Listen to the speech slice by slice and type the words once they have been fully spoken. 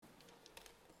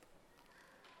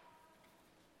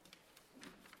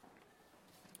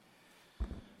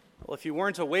Well, if you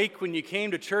weren't awake when you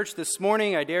came to church this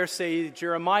morning, I dare say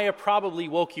Jeremiah probably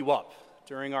woke you up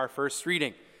during our first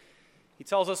reading. He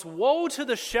tells us, "Woe to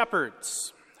the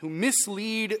shepherds who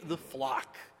mislead the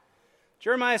flock."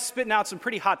 Jeremiah is spitting out some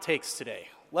pretty hot takes today,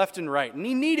 left and right, and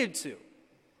he needed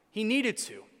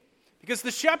to. Because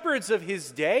the shepherds of his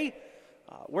day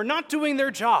were not doing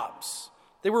their jobs.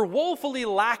 They were woefully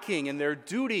lacking in their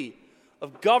duty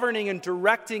of governing and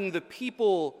directing the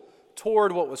people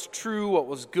toward what was true, what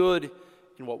was good,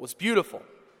 and what was beautiful.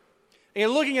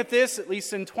 And looking at this, at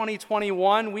least in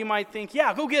 2021, we might think,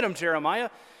 yeah, go get them, Jeremiah,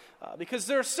 because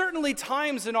there are certainly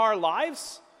times in our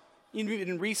lives, even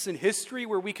in recent history,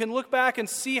 where we can look back and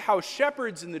see how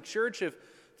shepherds in the church have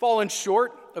fallen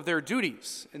short of their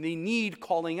duties, and they need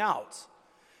calling out.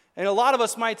 And a lot of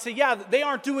us might say, yeah, they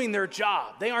aren't doing their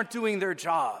job.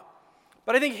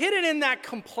 But I think hidden in that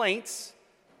complaint,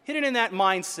 hidden in that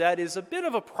mindset is a bit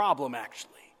of a problem,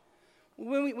 actually.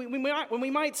 When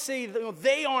we might say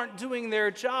they aren't doing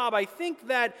their job, I think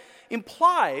that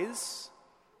implies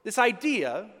this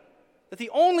idea that the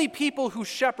only people who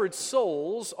shepherd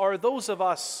souls are those of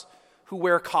us who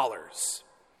wear collars.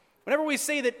 Whenever we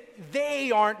say that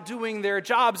they aren't doing their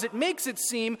jobs, it makes it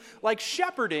seem like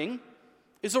shepherding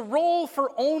is a role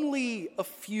for only a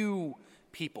few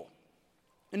people.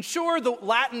 And sure, the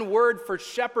Latin word for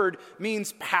shepherd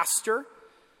means pastor.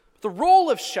 But the role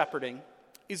of shepherding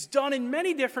is done in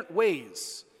many different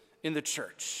ways in the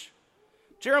church.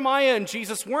 Jeremiah and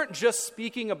Jesus weren't just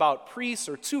speaking about priests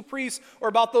or two priests or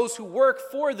about those who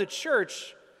work for the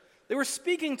church. They were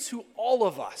speaking to all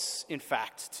of us, in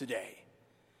fact, today.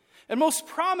 And most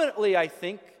prominently, I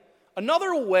think,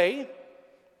 another way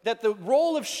that the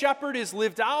role of shepherd is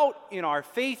lived out in our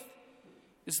faith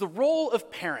is the role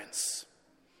of parents.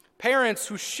 Parents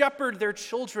who shepherd their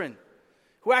children,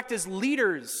 who act as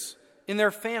leaders in their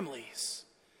families.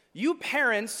 You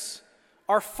parents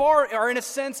are in a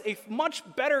sense a much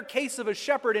better case of a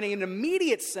shepherd in an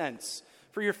immediate sense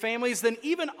for your families than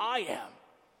even I am.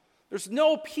 There's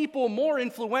no people more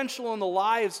influential in the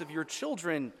lives of your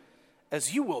children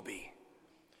as you will be.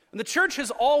 And the church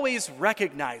has always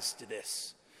recognized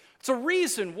this. It's a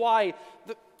reason why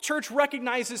the church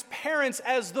recognizes parents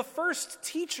as the first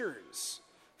teachers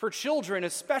for children,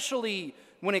 especially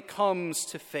when it comes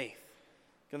to faith.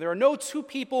 And there are no two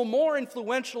people more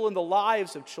influential in the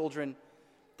lives of children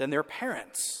than their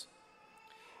parents.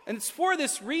 And it's for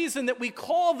this reason that we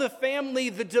call the family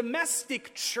the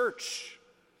domestic church.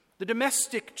 The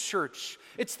domestic church.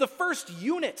 It's the first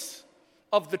unit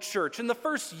of the church and the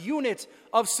first unit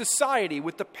of society,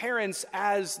 with the parents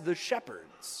as the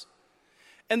shepherds.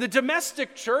 And the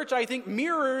domestic church, I think,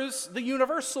 mirrors the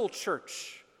universal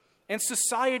church and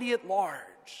society at large.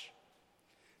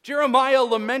 Jeremiah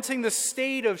lamenting the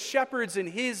state of shepherds in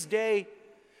his day,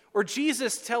 or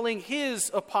Jesus telling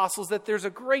his apostles that there's a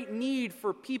great need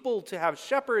for people to have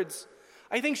shepherds,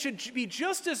 I think should be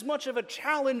just as much of a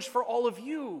challenge for all of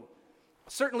you,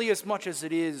 certainly as much as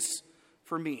it is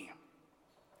for me.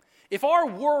 If our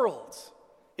world,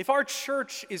 if our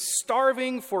church is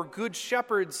starving for good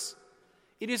shepherds,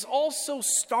 it is also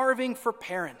starving for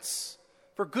parents,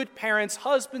 for good parents,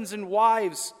 husbands and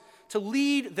wives, to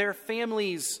lead their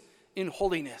families in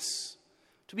holiness,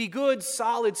 to be good,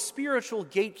 solid, spiritual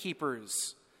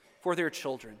gatekeepers for their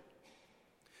children.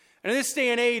 And in this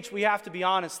day and age, we have to be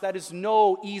honest, that is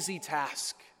no easy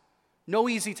task. No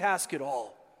easy task at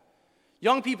all.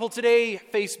 Young people today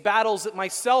face battles that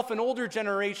myself and older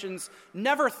generations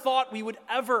never thought we would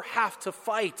ever have to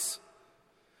fight.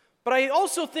 But I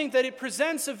also think that it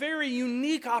presents a very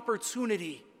unique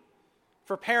opportunity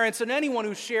for parents and anyone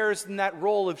who shares in that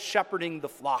role of shepherding the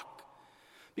flock.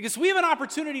 Because we have an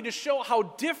opportunity to show how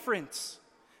different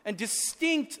and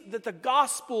distinct that the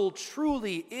gospel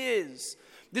truly is.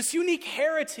 This unique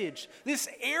heritage, this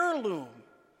heirloom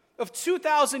of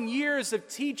 2,000 years of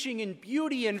teaching and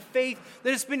beauty and faith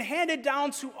that has been handed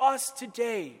down to us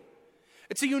today.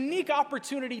 It's a unique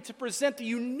opportunity to present the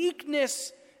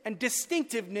uniqueness and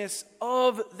distinctiveness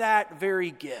of that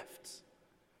very gift.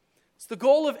 It's the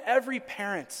goal of every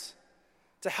parent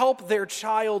to help their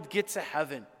child get to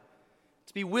heaven,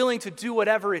 to be willing to do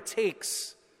whatever it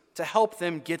takes to help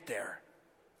them get there.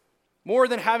 More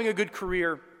than having a good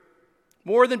career,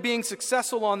 more than being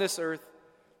successful on this earth,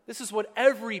 this is what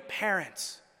every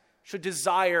parent should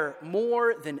desire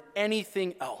more than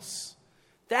anything else.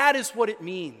 That is what it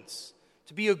means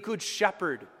to be a good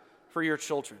shepherd for your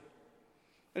children.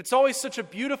 And it's always such a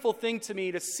beautiful thing to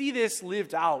me to see this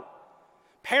lived out.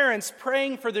 Parents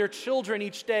praying for their children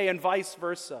each day and vice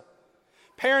versa.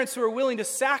 Parents who are willing to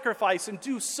sacrifice and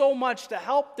do so much to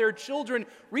help their children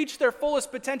reach their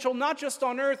fullest potential, not just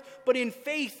on earth, but in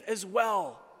faith as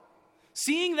well.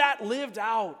 Seeing that lived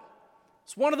out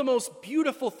is one of the most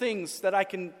beautiful things that I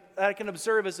can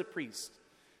observe as a priest.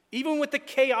 Even with the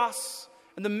chaos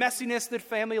and the messiness that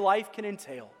family life can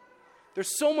entail,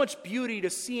 there's so much beauty to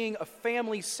seeing a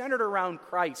family centered around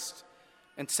Christ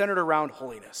and centered around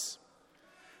holiness.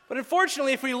 But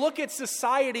unfortunately, if we look at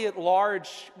society at large,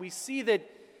 we see that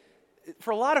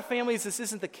for a lot of families, this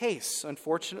isn't the case,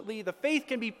 unfortunately. The faith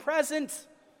can be present,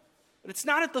 but it's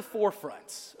not at the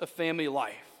forefront of family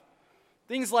life.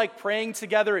 Things like praying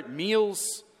together at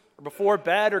meals or before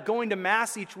bed or going to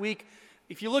Mass each week,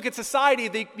 if you look at society,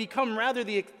 they become rather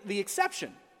the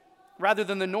exception rather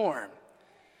than the norm.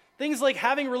 Things like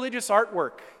having religious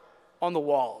artwork on the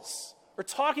walls or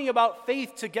talking about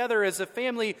faith together as a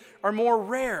family are more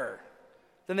rare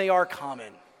than they are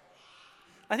common.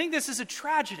 I think this is a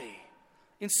tragedy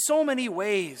in so many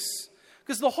ways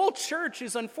because the whole church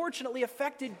is unfortunately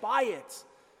affected by it.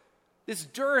 This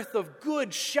dearth of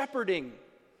good shepherding.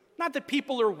 Not that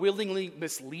people are willingly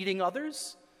misleading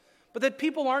others, but that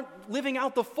people aren't living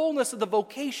out the fullness of the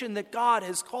vocation that God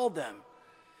has called them.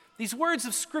 These words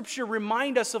of Scripture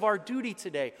remind us of our duty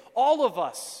today, all of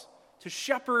us, to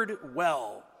shepherd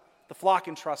well the flock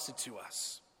entrusted to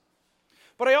us.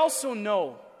 But I also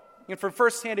know, and from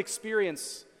firsthand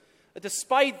experience, that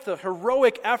despite the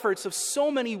heroic efforts of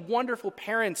so many wonderful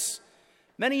parents,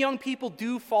 many young people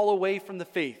do fall away from the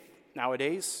faith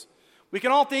nowadays. We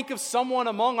can all think of someone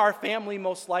among our family,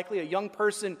 most likely, a young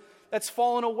person that's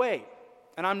fallen away,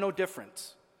 and I'm no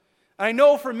different. And I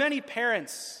know for many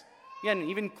parents, again,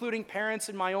 even including parents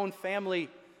in my own family,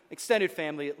 extended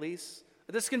family at least,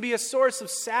 that this can be a source of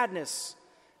sadness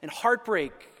and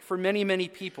heartbreak for many, many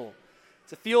people,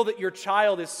 to feel that your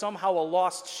child is somehow a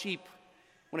lost sheep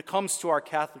when it comes to our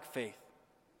Catholic faith.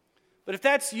 But if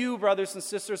that's you, brothers and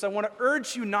sisters, I want to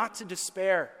urge you not to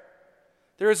despair.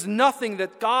 There is nothing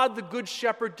that God, the Good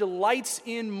Shepherd, delights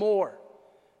in more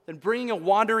than bringing a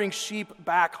wandering sheep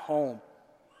back home.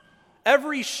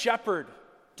 Every shepherd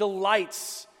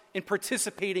delights in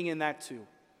participating in that too.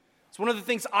 It's one of the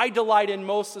things I delight in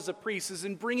most as a priest, is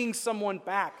in bringing someone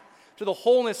back to the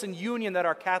wholeness and union that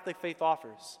our Catholic faith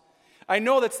offers. I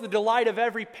know that's the delight of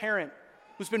every parent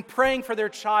who's been praying for their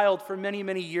child for many,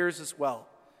 many years as well.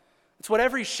 It's what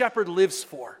every shepherd lives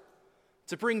for,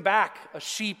 to bring back a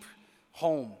sheep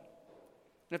home.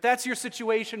 And if that's your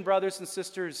situation, brothers and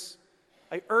sisters,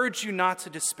 I urge you not to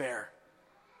despair.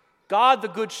 God, the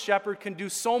Good Shepherd, can do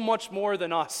so much more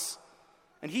than us.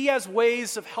 And he has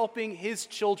ways of helping his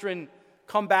children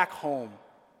come back home.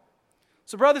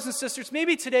 So brothers and sisters,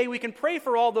 maybe today we can pray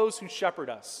for all those who shepherd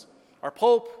us. Our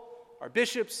Pope, our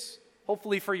bishops,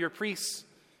 hopefully for your priests,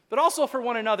 but also for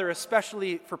one another,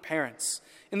 especially for parents,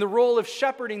 in the role of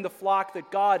shepherding the flock that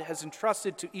God has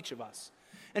entrusted to each of us.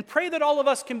 And pray that all of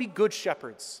us can be good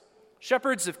shepherds,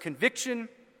 shepherds of conviction,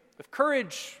 of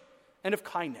courage, and of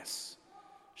kindness.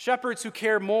 Shepherds who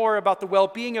care more about the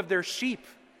well-being of their sheep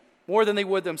more than they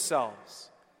would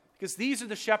themselves. Because these are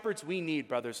the shepherds we need,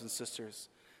 brothers and sisters.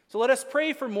 So let us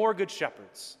pray for more good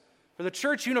shepherds, for the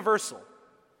church universal,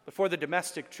 but for the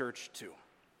domestic church too.